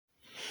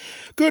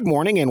Good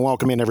morning and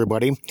welcome in,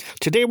 everybody.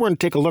 Today we're going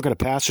to take a look at a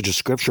passage of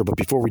Scripture, but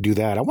before we do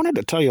that, I wanted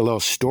to tell you a little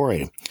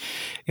story.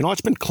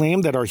 It's been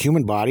claimed that our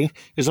human body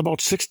is about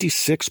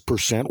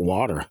 66%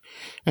 water.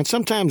 And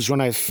sometimes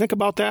when I think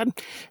about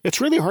that, it's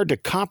really hard to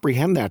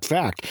comprehend that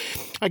fact.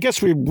 I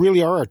guess we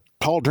really are a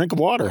tall drink of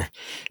water.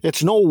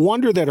 It's no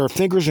wonder that our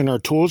fingers and our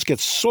toes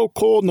get so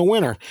cold in the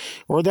winter,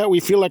 or that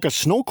we feel like a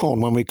snow cone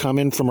when we come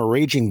in from a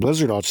raging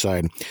blizzard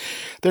outside.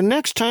 The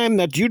next time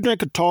that you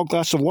drink a tall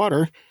glass of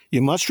water,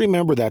 you must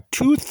remember that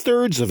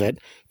 2/3 of it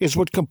is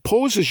what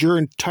composes your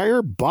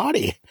entire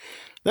body.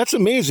 That's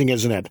amazing,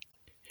 isn't it?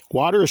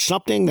 Water is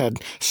something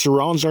that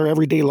surrounds our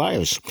everyday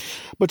lives.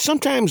 But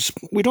sometimes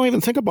we don't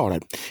even think about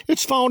it.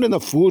 It's found in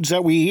the foods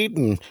that we eat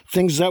and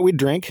things that we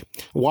drink.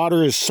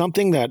 Water is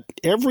something that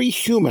every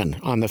human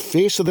on the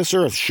face of this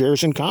earth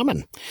shares in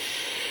common.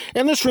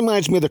 And this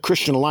reminds me of the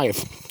Christian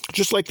life.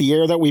 Just like the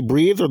air that we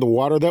breathe or the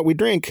water that we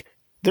drink,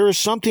 there is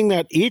something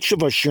that each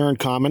of us share in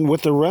common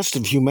with the rest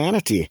of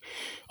humanity.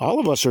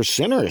 All of us are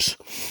sinners.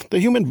 The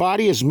human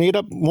body is made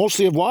up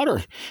mostly of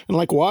water. And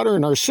like water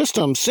in our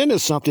system, sin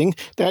is something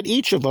that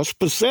each of us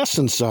possess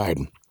inside.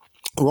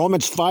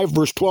 Romans 5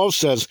 verse 12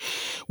 says,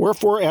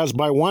 "Wherefore, as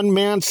by one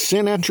man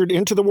sin entered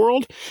into the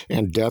world,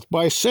 and death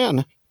by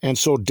sin, and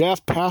so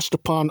death passed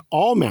upon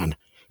all men,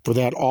 for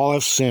that all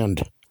have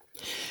sinned."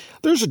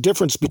 There's a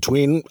difference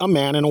between a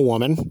man and a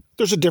woman.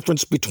 There's a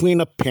difference between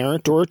a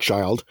parent or a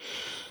child.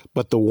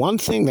 But the one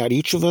thing that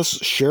each of us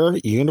share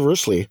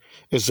universally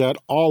is that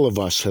all of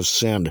us have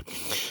sinned.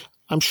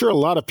 I'm sure a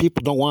lot of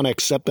people don't want to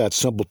accept that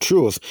simple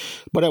truth,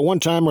 but at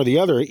one time or the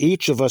other,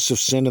 each of us have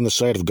sinned in the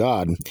sight of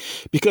God.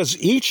 Because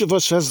each of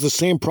us has the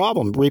same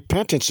problem.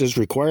 Repentance is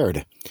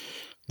required.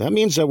 That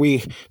means that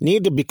we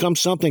need to become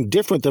something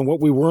different than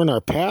what we were in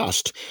our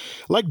past.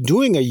 Like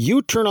doing a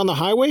U-turn on the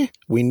highway,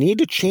 we need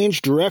to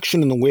change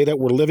direction in the way that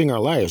we're living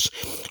our lives.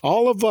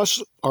 All of us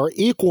are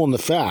equal in the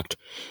fact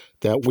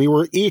that we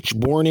were each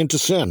born into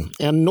sin,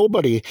 and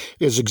nobody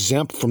is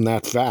exempt from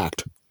that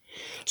fact.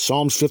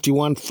 Psalms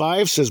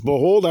 51:5 says,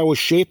 "Behold, I was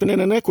shapen in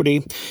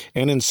iniquity,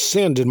 and in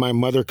sin did my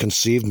mother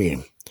conceive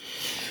me."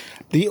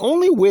 The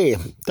only way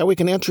that we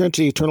can enter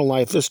into eternal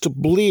life is to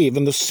believe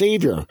in the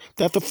Savior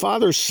that the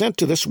Father sent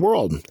to this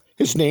world.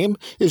 His name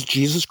is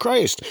Jesus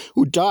Christ,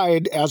 who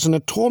died as an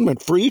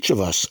atonement for each of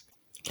us.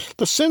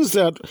 The sins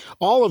that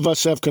all of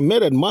us have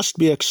committed must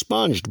be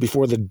expunged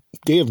before the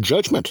day of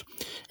judgment,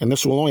 and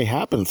this will only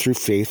happen through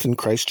faith in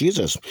Christ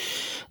Jesus.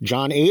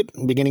 John 8,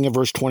 beginning of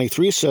verse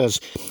 23 says,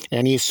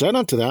 "And he said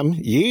unto them,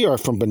 Ye are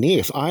from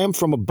beneath, I am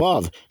from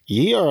above.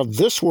 Ye are of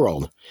this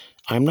world,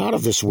 I am not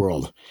of this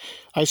world.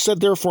 I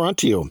said therefore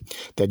unto you,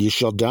 that ye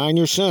shall die in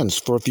your sins,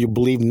 for if you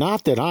believe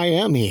not that I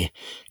am he,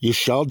 ye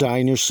shall die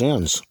in your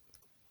sins."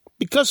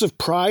 Because of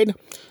pride,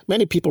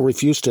 many people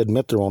refuse to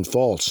admit their own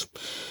faults.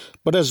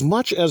 But as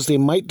much as they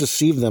might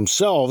deceive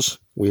themselves,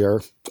 we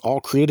are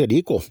all created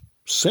equal,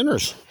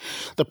 sinners.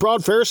 The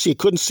proud Pharisee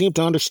couldn't seem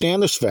to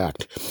understand this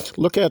fact.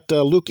 Look at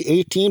Luke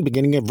 18,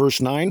 beginning at verse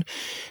 9.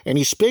 "And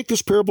he spake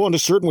this parable unto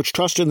certain which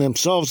trusted in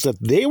themselves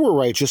that they were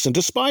righteous and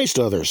despised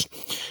others.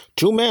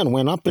 2 men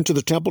went up into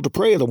the temple to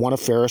pray, the one a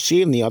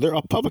Pharisee and the other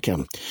a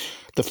publican.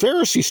 The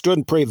Pharisee stood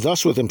and prayed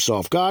thus with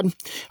himself, God,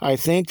 I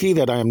thank thee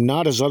that I am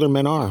not as other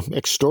men are,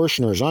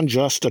 extortioners,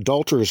 unjust,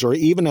 adulterers, or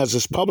even as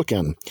this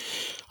publican.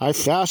 I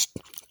fast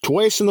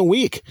twice in the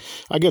week.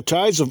 I give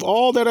tithes of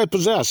all that I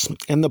possess.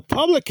 And the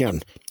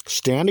publican,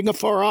 standing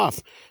afar off,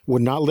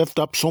 would not lift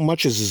up so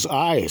much as his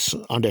eyes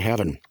unto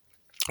heaven,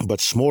 but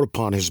smote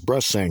upon his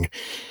breast, saying,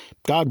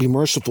 God, be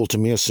merciful to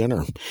me, a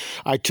sinner.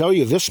 I tell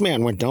you, this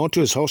man went down to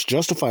his house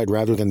justified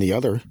rather than the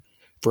other.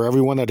 For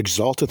everyone that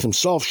exalteth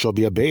himself shall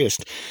be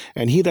abased,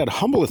 and he that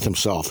humbleth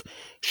himself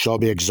shall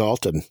be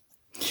exalted."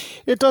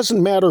 It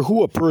doesn't matter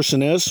who a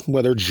person is,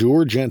 whether Jew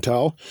or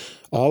Gentile,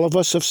 all of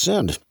us have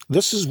sinned.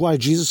 This is why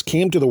Jesus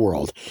came to the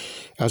world,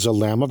 as a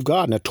Lamb of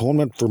God, an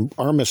atonement for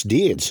our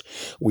misdeeds.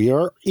 We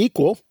are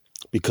equal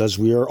because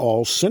we are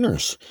all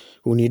sinners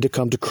who need to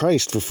come to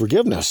Christ for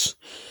forgiveness.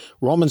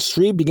 Romans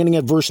 3, beginning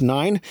at verse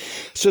 9,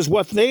 says,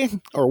 What then?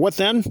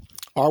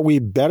 Are we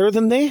better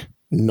than they?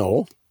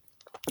 No.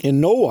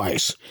 In no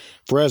wise,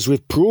 for as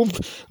we've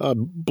proved,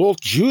 both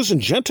Jews and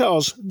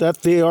Gentiles,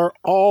 that they are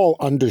all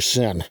under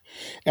sin.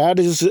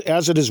 As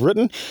it is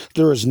written,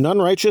 there is none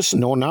righteous,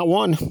 no, not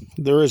one.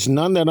 There is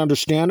none that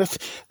understandeth,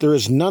 there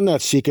is none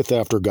that seeketh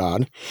after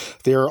God.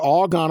 They are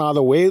all gone out of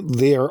the way,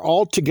 they are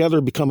altogether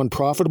become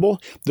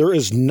unprofitable. There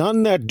is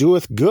none that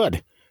doeth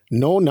good,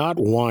 no, not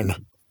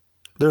one.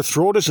 Their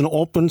throat is an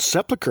open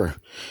sepulchre.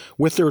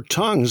 With their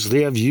tongues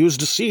they have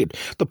used deceit.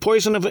 The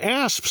poison of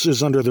asps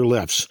is under their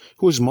lips,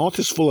 whose mouth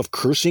is full of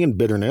cursing and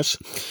bitterness.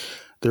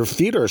 Their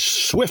feet are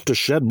swift to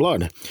shed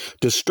blood.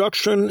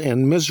 Destruction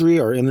and misery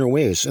are in their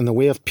ways, and the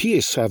way of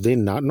peace have they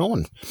not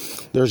known.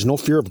 There is no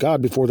fear of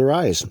God before their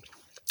eyes.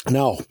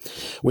 Now,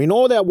 we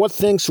know that what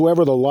things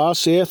soever the law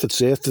saith, it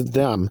saith to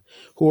them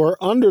who are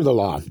under the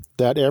law,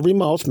 that every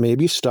mouth may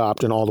be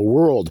stopped, and all the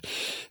world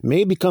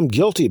may become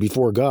guilty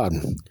before God.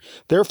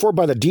 Therefore,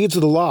 by the deeds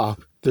of the law,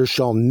 there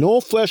shall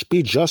no flesh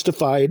be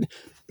justified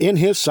in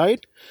his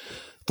sight,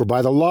 For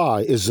by the law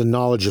is the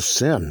knowledge of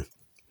sin.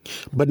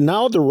 But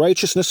now the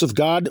righteousness of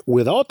God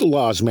without the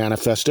law is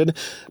manifested,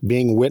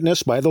 being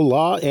witnessed by the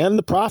law and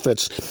the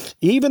prophets,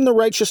 even the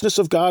righteousness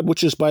of God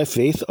which is by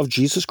faith of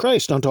Jesus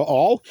Christ, unto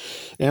all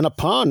and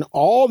upon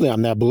all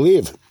them that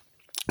believe.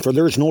 For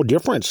there is no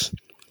difference.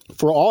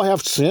 For all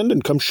have sinned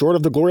and come short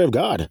of the glory of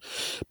God,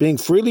 being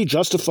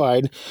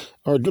justified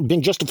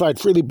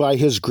freely by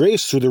his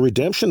grace through the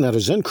redemption that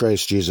is in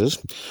Christ Jesus,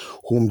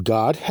 whom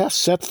God hath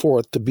set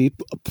forth to be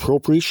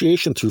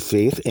propitiation through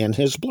faith in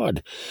his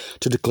blood,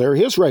 to declare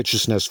his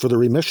righteousness for the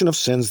remission of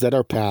sins that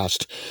are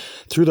past,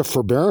 through the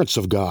forbearance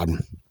of God.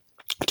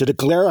 To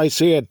declare, I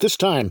say at this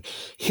time,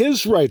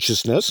 his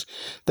righteousness,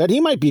 that he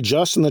might be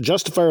just and the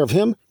justifier of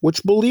him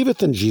which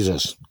believeth in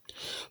Jesus.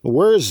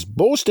 Where is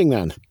boasting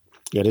then?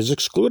 It is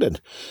excluded.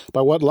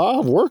 By what law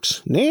of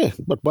works? Nay,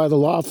 but by the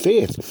law of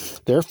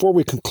faith. Therefore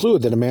we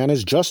conclude that a man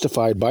is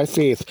justified by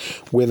faith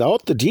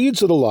without the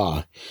deeds of the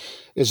law.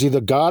 Is he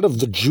the God of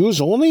the Jews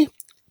only?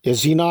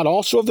 Is he not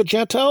also of the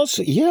Gentiles?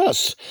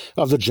 Yes,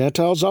 of the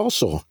Gentiles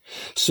also.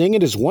 Seeing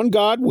it is one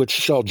God which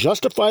shall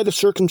justify the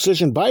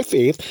circumcision by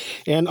faith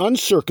and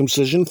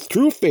uncircumcision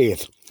through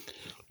faith.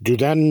 Do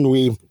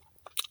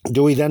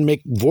we then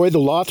make void the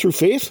law through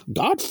faith?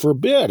 God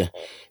forbid.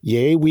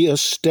 Yea, we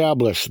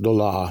establish the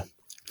law.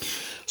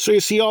 So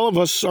you see, all of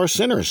us are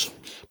sinners,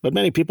 but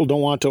many people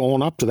don't want to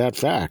own up to that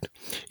fact.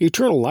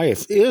 Eternal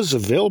life is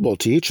available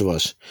to each of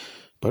us,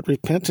 but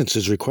repentance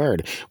is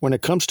required. When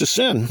it comes to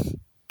sin,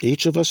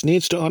 each of us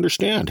needs to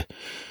understand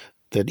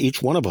that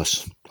each one of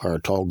us are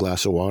a tall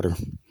glass of water.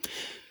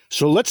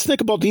 So let's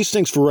think about these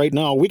things for right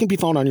now. We can be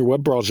found on your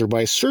web browser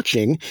by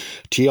searching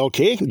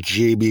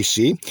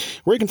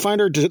tlkjbc, where you can find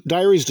our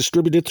diaries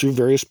distributed through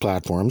various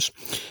platforms.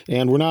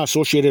 And we're not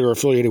associated or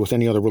affiliated with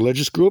any other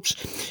religious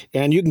groups.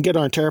 And you can get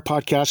our entire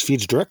podcast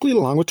feeds directly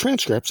along with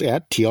transcripts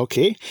at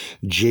tlkjbc.com.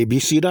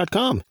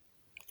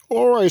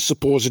 Or I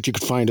suppose that you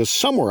could find us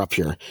somewhere up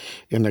here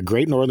in the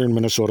great northern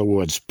Minnesota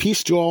woods.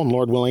 Peace to all, and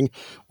Lord willing,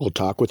 we'll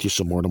talk with you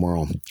some more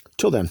tomorrow.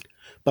 Till then,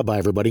 bye-bye,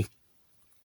 everybody.